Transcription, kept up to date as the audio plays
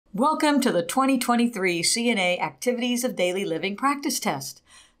Welcome to the 2023 CNA Activities of Daily Living Practice Test.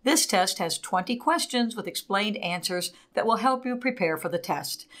 This test has 20 questions with explained answers that will help you prepare for the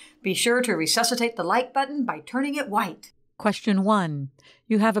test. Be sure to resuscitate the like button by turning it white. Question 1.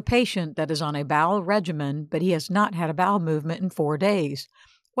 You have a patient that is on a bowel regimen, but he has not had a bowel movement in 4 days.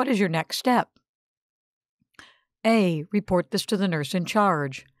 What is your next step? A. Report this to the nurse in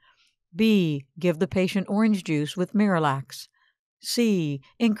charge. B. Give the patient orange juice with Miralax. C.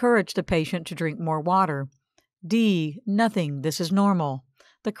 Encourage the patient to drink more water. D. Nothing. This is normal.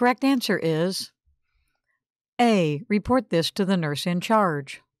 The correct answer is A. Report this to the nurse in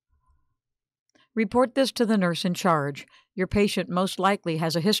charge. Report this to the nurse in charge. Your patient most likely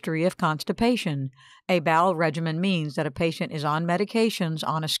has a history of constipation. A bowel regimen means that a patient is on medications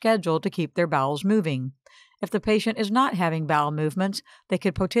on a schedule to keep their bowels moving. If the patient is not having bowel movements, they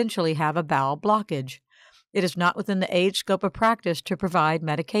could potentially have a bowel blockage. It is not within the aid scope of practice to provide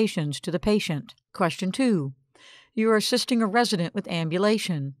medications to the patient. Question 2. You are assisting a resident with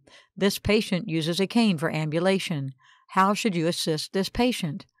ambulation. This patient uses a cane for ambulation. How should you assist this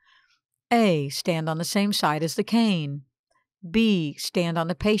patient? A. Stand on the same side as the cane. B. Stand on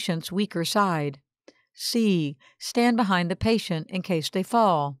the patient's weaker side. C. Stand behind the patient in case they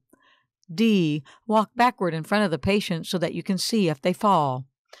fall. D. Walk backward in front of the patient so that you can see if they fall.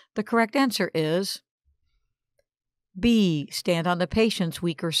 The correct answer is B. Stand on the patient's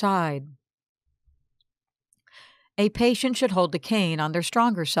weaker side. A patient should hold the cane on their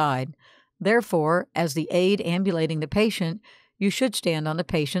stronger side. Therefore, as the aide ambulating the patient, you should stand on the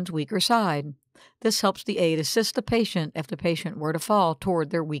patient's weaker side. This helps the aide assist the patient if the patient were to fall toward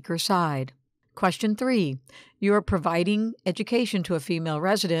their weaker side. Question 3. You are providing education to a female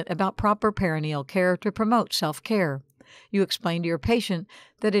resident about proper perineal care to promote self-care. You explain to your patient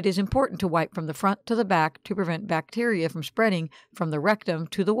that it is important to wipe from the front to the back to prevent bacteria from spreading from the rectum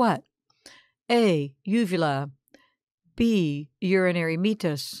to the what? A. Uvula. B. Urinary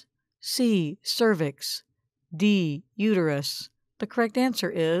meatus. C. Cervix. D. Uterus. The correct answer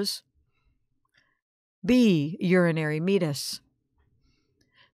is B. Urinary meatus.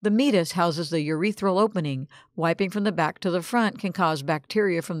 The meatus houses the urethral opening. Wiping from the back to the front can cause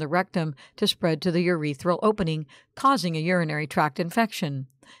bacteria from the rectum to spread to the urethral opening, causing a urinary tract infection.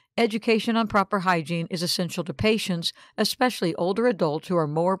 Education on proper hygiene is essential to patients, especially older adults who are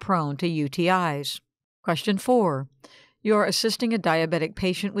more prone to UTIs. Question 4. You are assisting a diabetic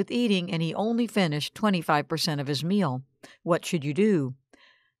patient with eating and he only finished 25% of his meal. What should you do?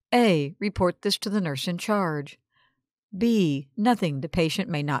 A. Report this to the nurse in charge. B. Nothing. The patient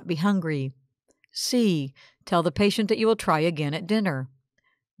may not be hungry. C. Tell the patient that you will try again at dinner.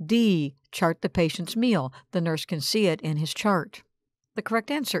 D. Chart the patient's meal. The nurse can see it in his chart. The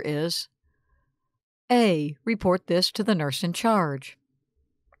correct answer is A. Report this to the nurse in charge.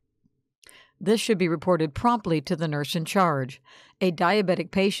 This should be reported promptly to the nurse in charge. A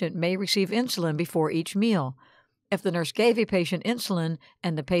diabetic patient may receive insulin before each meal. If the nurse gave a patient insulin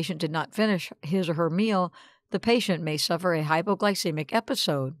and the patient did not finish his or her meal, the patient may suffer a hypoglycemic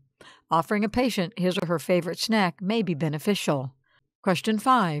episode. Offering a patient his or her favorite snack may be beneficial. Question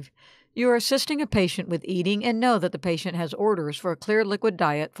 5. You are assisting a patient with eating and know that the patient has orders for a clear liquid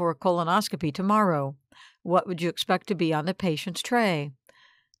diet for a colonoscopy tomorrow. What would you expect to be on the patient's tray?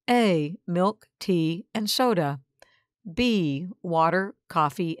 A. Milk, tea, and soda. B. Water,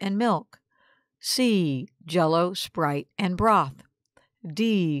 coffee, and milk. C. Jell-O, Sprite, and broth.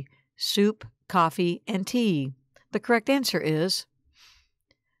 D. Soup, coffee, and tea. The correct answer is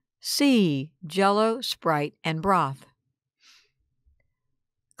C. Jell-O, Sprite, and broth.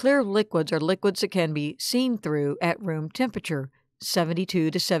 Clear liquids are liquids that can be seen through at room temperature,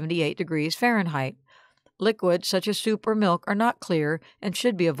 72 to 78 degrees Fahrenheit. Liquids such as soup or milk are not clear and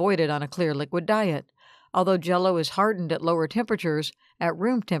should be avoided on a clear liquid diet. Although Jell-O is hardened at lower temperatures, at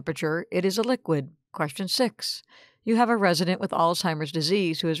room temperature it is a liquid. Question 6. You have a resident with Alzheimer's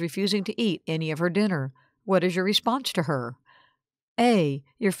disease who is refusing to eat any of her dinner. What is your response to her? A.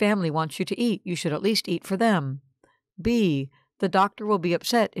 Your family wants you to eat. You should at least eat for them. B. The doctor will be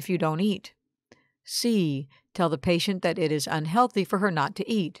upset if you don't eat. C. Tell the patient that it is unhealthy for her not to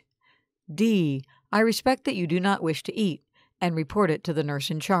eat. D. I respect that you do not wish to eat, and report it to the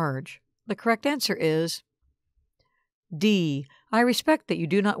nurse in charge. The correct answer is D. I respect that you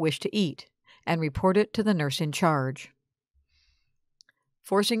do not wish to eat, and report it to the nurse in charge.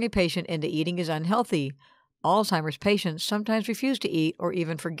 Forcing a patient into eating is unhealthy. Alzheimer's patients sometimes refuse to eat or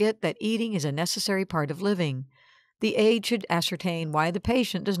even forget that eating is a necessary part of living. The aide should ascertain why the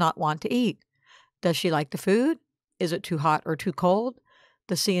patient does not want to eat. Does she like the food? Is it too hot or too cold?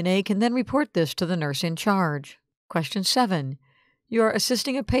 The CNA can then report this to the nurse in charge. Question 7. You are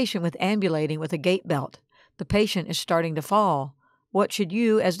assisting a patient with ambulating with a gait belt. The patient is starting to fall. What should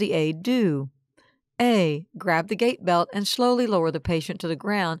you, as the aide, do? A. Grab the gait belt and slowly lower the patient to the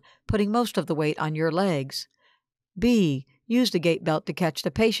ground, putting most of the weight on your legs. B. Use the gait belt to catch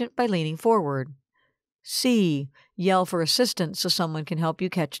the patient by leaning forward. C. Yell for assistance so someone can help you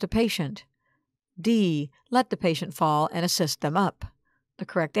catch the patient. D. Let the patient fall and assist them up. The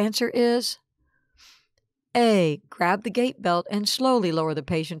correct answer is A. Grab the gait belt and slowly lower the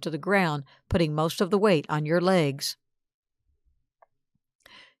patient to the ground, putting most of the weight on your legs.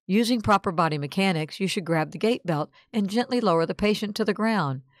 Using proper body mechanics, you should grab the gait belt and gently lower the patient to the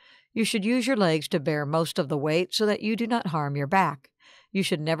ground. You should use your legs to bear most of the weight so that you do not harm your back. You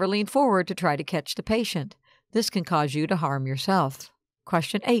should never lean forward to try to catch the patient. This can cause you to harm yourself.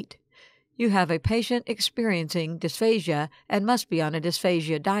 Question 8. You have a patient experiencing dysphagia and must be on a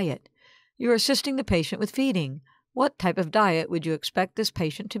dysphagia diet. You are assisting the patient with feeding. What type of diet would you expect this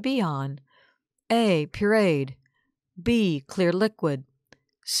patient to be on? A. Pureed. B. Clear liquid.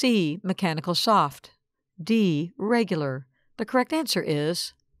 C. Mechanical soft. D. Regular. The correct answer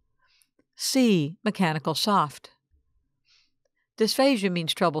is C. Mechanical soft. Dysphagia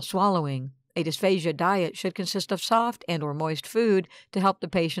means trouble swallowing. A dysphagia diet should consist of soft and/or moist food to help the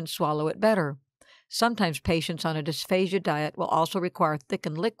patient swallow it better. Sometimes patients on a dysphagia diet will also require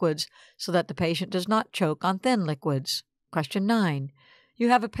thickened liquids so that the patient does not choke on thin liquids. Question 9. You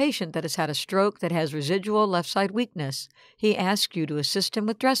have a patient that has had a stroke that has residual left side weakness. He asks you to assist him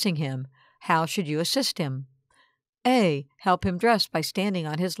with dressing him. How should you assist him? A. Help him dress by standing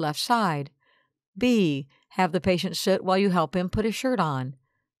on his left side. B. Have the patient sit while you help him put his shirt on.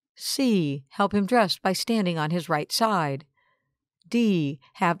 C. Help him dress by standing on his right side. D.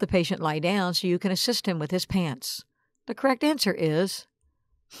 Have the patient lie down so you can assist him with his pants. The correct answer is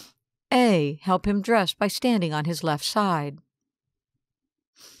A. Help him dress by standing on his left side.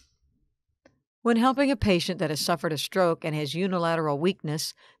 When helping a patient that has suffered a stroke and has unilateral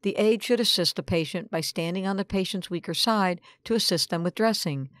weakness, the aide should assist the patient by standing on the patient's weaker side to assist them with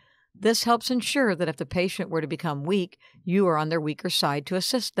dressing. This helps ensure that if the patient were to become weak, you are on their weaker side to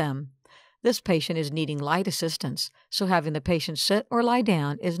assist them. This patient is needing light assistance, so having the patient sit or lie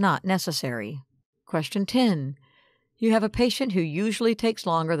down is not necessary. Question 10. You have a patient who usually takes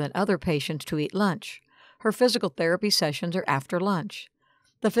longer than other patients to eat lunch. Her physical therapy sessions are after lunch.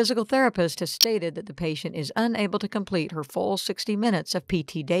 The physical therapist has stated that the patient is unable to complete her full 60 minutes of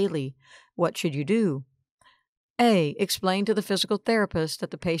PT daily. What should you do? A. Explain to the physical therapist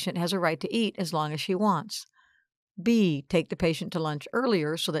that the patient has a right to eat as long as she wants. B. Take the patient to lunch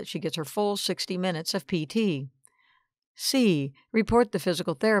earlier so that she gets her full 60 minutes of PT. C. Report the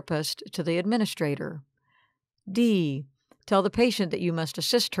physical therapist to the administrator. D. Tell the patient that you must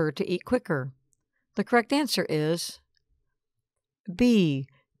assist her to eat quicker. The correct answer is B.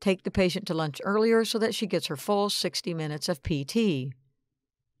 Take the patient to lunch earlier so that she gets her full 60 minutes of PT.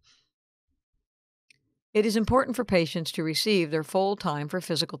 It is important for patients to receive their full time for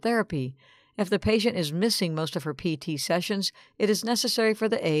physical therapy. If the patient is missing most of her PT sessions, it is necessary for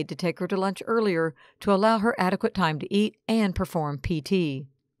the aide to take her to lunch earlier to allow her adequate time to eat and perform PT.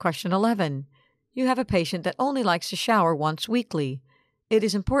 Question 11. You have a patient that only likes to shower once weekly. It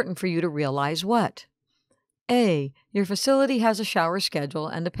is important for you to realize what? A. Your facility has a shower schedule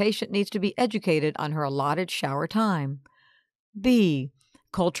and the patient needs to be educated on her allotted shower time. B.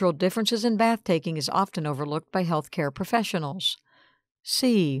 Cultural differences in bath taking is often overlooked by healthcare professionals.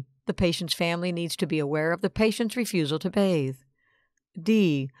 C. The patient's family needs to be aware of the patient's refusal to bathe.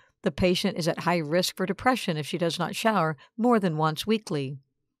 D. The patient is at high risk for depression if she does not shower more than once weekly.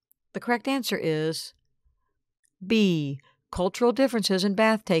 The correct answer is B. Cultural differences in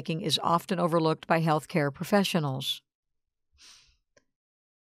bath taking is often overlooked by healthcare professionals.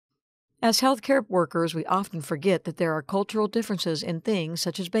 As healthcare workers, we often forget that there are cultural differences in things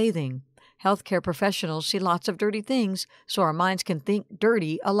such as bathing. Healthcare professionals see lots of dirty things, so our minds can think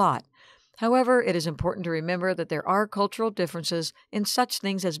dirty a lot. However, it is important to remember that there are cultural differences in such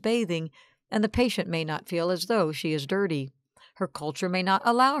things as bathing, and the patient may not feel as though she is dirty. Her culture may not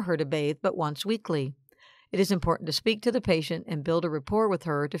allow her to bathe but once weekly. It is important to speak to the patient and build a rapport with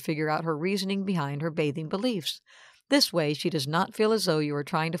her to figure out her reasoning behind her bathing beliefs. This way, she does not feel as though you are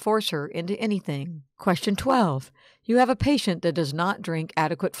trying to force her into anything. Question 12. You have a patient that does not drink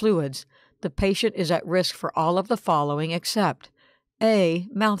adequate fluids. The patient is at risk for all of the following except A.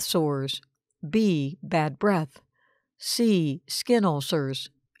 Mouth sores. B. Bad breath. C. Skin ulcers.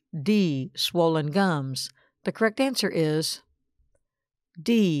 D. Swollen gums. The correct answer is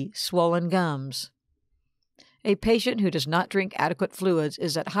D. Swollen gums. A patient who does not drink adequate fluids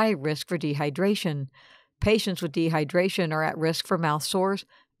is at high risk for dehydration. Patients with dehydration are at risk for mouth sores,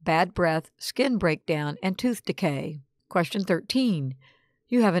 bad breath, skin breakdown, and tooth decay. Question 13.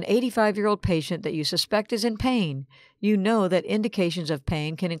 You have an 85-year-old patient that you suspect is in pain. You know that indications of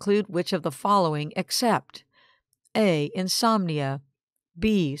pain can include which of the following except A. Insomnia,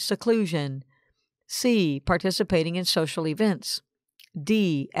 B. Seclusion, C. Participating in social events,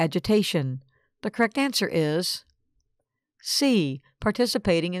 D. Agitation. The correct answer is C.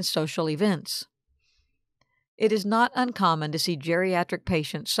 Participating in social events. It is not uncommon to see geriatric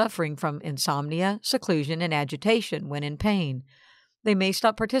patients suffering from insomnia, seclusion, and agitation when in pain. They may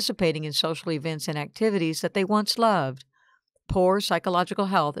stop participating in social events and activities that they once loved. Poor psychological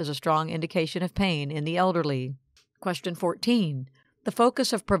health is a strong indication of pain in the elderly. Question 14. The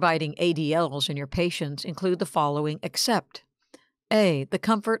focus of providing ADLs in your patients include the following except A. The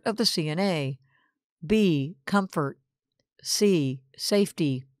comfort of the CNA, B. Comfort, C.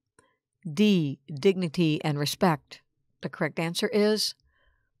 Safety, D. Dignity and respect. The correct answer is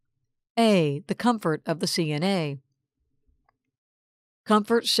A. The comfort of the CNA.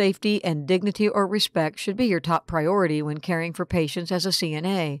 Comfort, safety, and dignity or respect should be your top priority when caring for patients as a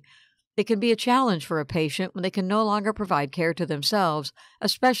CNA. It can be a challenge for a patient when they can no longer provide care to themselves,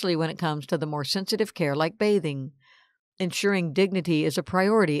 especially when it comes to the more sensitive care like bathing. Ensuring dignity is a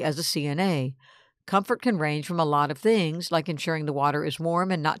priority as a CNA. Comfort can range from a lot of things, like ensuring the water is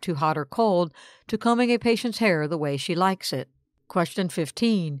warm and not too hot or cold, to combing a patient's hair the way she likes it. Question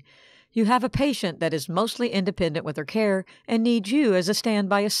 15. You have a patient that is mostly independent with her care and needs you as a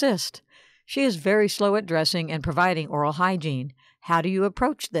standby assist. She is very slow at dressing and providing oral hygiene. How do you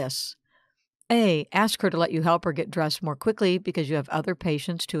approach this? A. Ask her to let you help her get dressed more quickly because you have other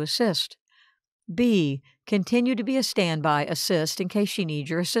patients to assist. B. Continue to be a standby assist in case she needs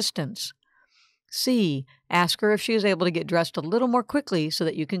your assistance. C. Ask her if she is able to get dressed a little more quickly so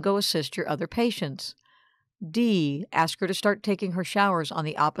that you can go assist your other patients. D. Ask her to start taking her showers on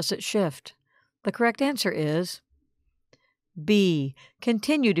the opposite shift. The correct answer is B.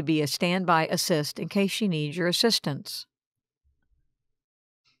 Continue to be a standby assist in case she needs your assistance.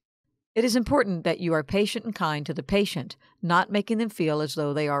 It is important that you are patient and kind to the patient, not making them feel as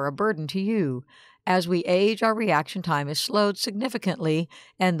though they are a burden to you. As we age, our reaction time is slowed significantly,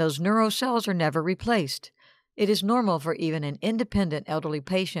 and those neurocells are never replaced. It is normal for even an independent elderly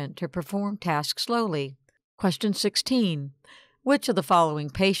patient to perform tasks slowly. Question 16. Which of the following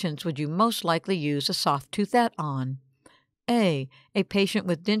patients would you most likely use a soft toothette on? A. A patient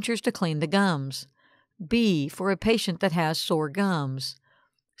with dentures to clean the gums. B. For a patient that has sore gums.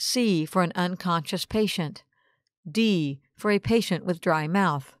 C. For an unconscious patient. D. For a patient with dry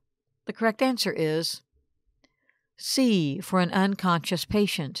mouth. The correct answer is C. For an unconscious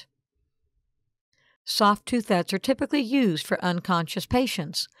patient. Soft toothettes are typically used for unconscious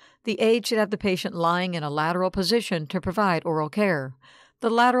patients. The aide should have the patient lying in a lateral position to provide oral care. The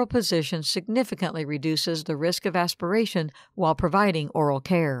lateral position significantly reduces the risk of aspiration while providing oral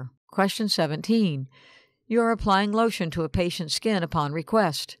care. Question 17. You are applying lotion to a patient's skin upon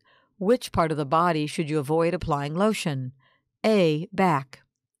request. Which part of the body should you avoid applying lotion? A. Back,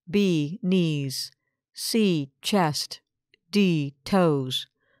 B. Knees, C. Chest, D. Toes.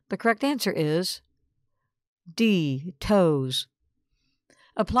 The correct answer is D. Toes.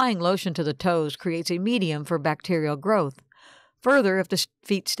 Applying lotion to the toes creates a medium for bacterial growth. Further, if the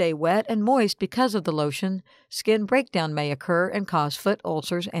feet stay wet and moist because of the lotion, skin breakdown may occur and cause foot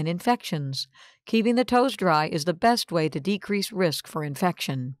ulcers and infections. Keeping the toes dry is the best way to decrease risk for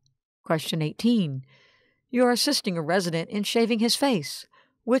infection. Question 18. You are assisting a resident in shaving his face.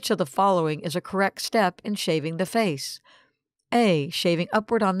 Which of the following is a correct step in shaving the face? A. Shaving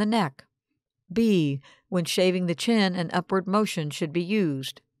upward on the neck. B. When shaving the chin, an upward motion should be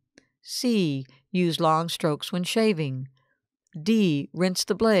used. C. Use long strokes when shaving. D. Rinse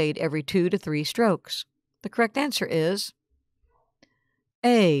the blade every 2 to 3 strokes. The correct answer is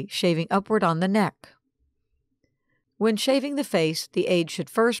A. Shaving upward on the neck. When shaving the face, the aide should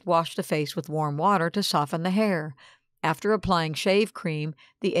first wash the face with warm water to soften the hair. After applying shave cream,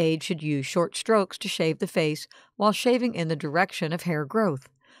 the aide should use short strokes to shave the face while shaving in the direction of hair growth.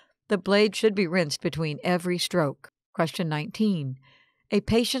 The blade should be rinsed between every stroke. Question 19. A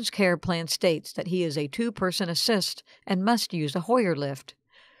patient's care plan states that he is a 2-person assist and must use a Hoyer lift.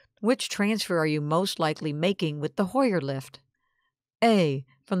 Which transfer are you most likely making with the Hoyer lift? A.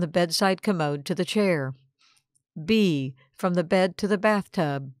 From the bedside commode to the chair. B. From the bed to the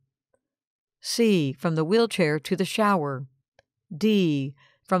bathtub. C. From the wheelchair to the shower. D.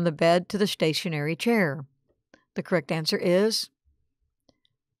 From the bed to the stationary chair. The correct answer is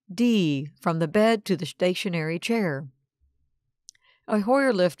D. From the bed to the stationary chair. A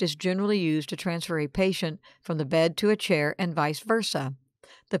Hoyer lift is generally used to transfer a patient from the bed to a chair and vice versa.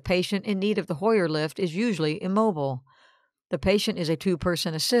 The patient in need of the Hoyer lift is usually immobile. The patient is a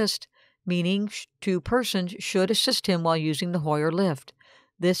two-person assist, meaning two persons should assist him while using the Hoyer lift.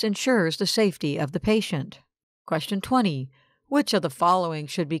 This ensures the safety of the patient. Question 20. Which of the following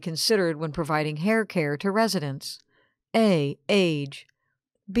should be considered when providing hair care to residents? A. Age.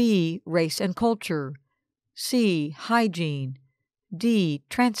 B. Race and culture. C. Hygiene. D.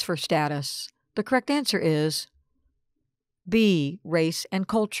 Transfer status. The correct answer is B. Race and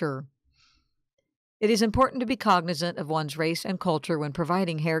culture. It is important to be cognizant of one's race and culture when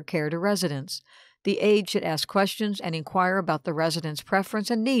providing hair care to residents. The aide should ask questions and inquire about the resident's preference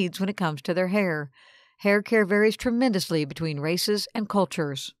and needs when it comes to their hair. Hair care varies tremendously between races and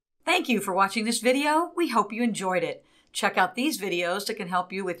cultures. Thank you for watching this video. We hope you enjoyed it. Check out these videos that can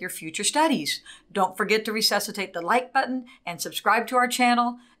help you with your future studies. Don't forget to resuscitate the like button and subscribe to our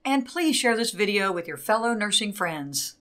channel. And please share this video with your fellow nursing friends.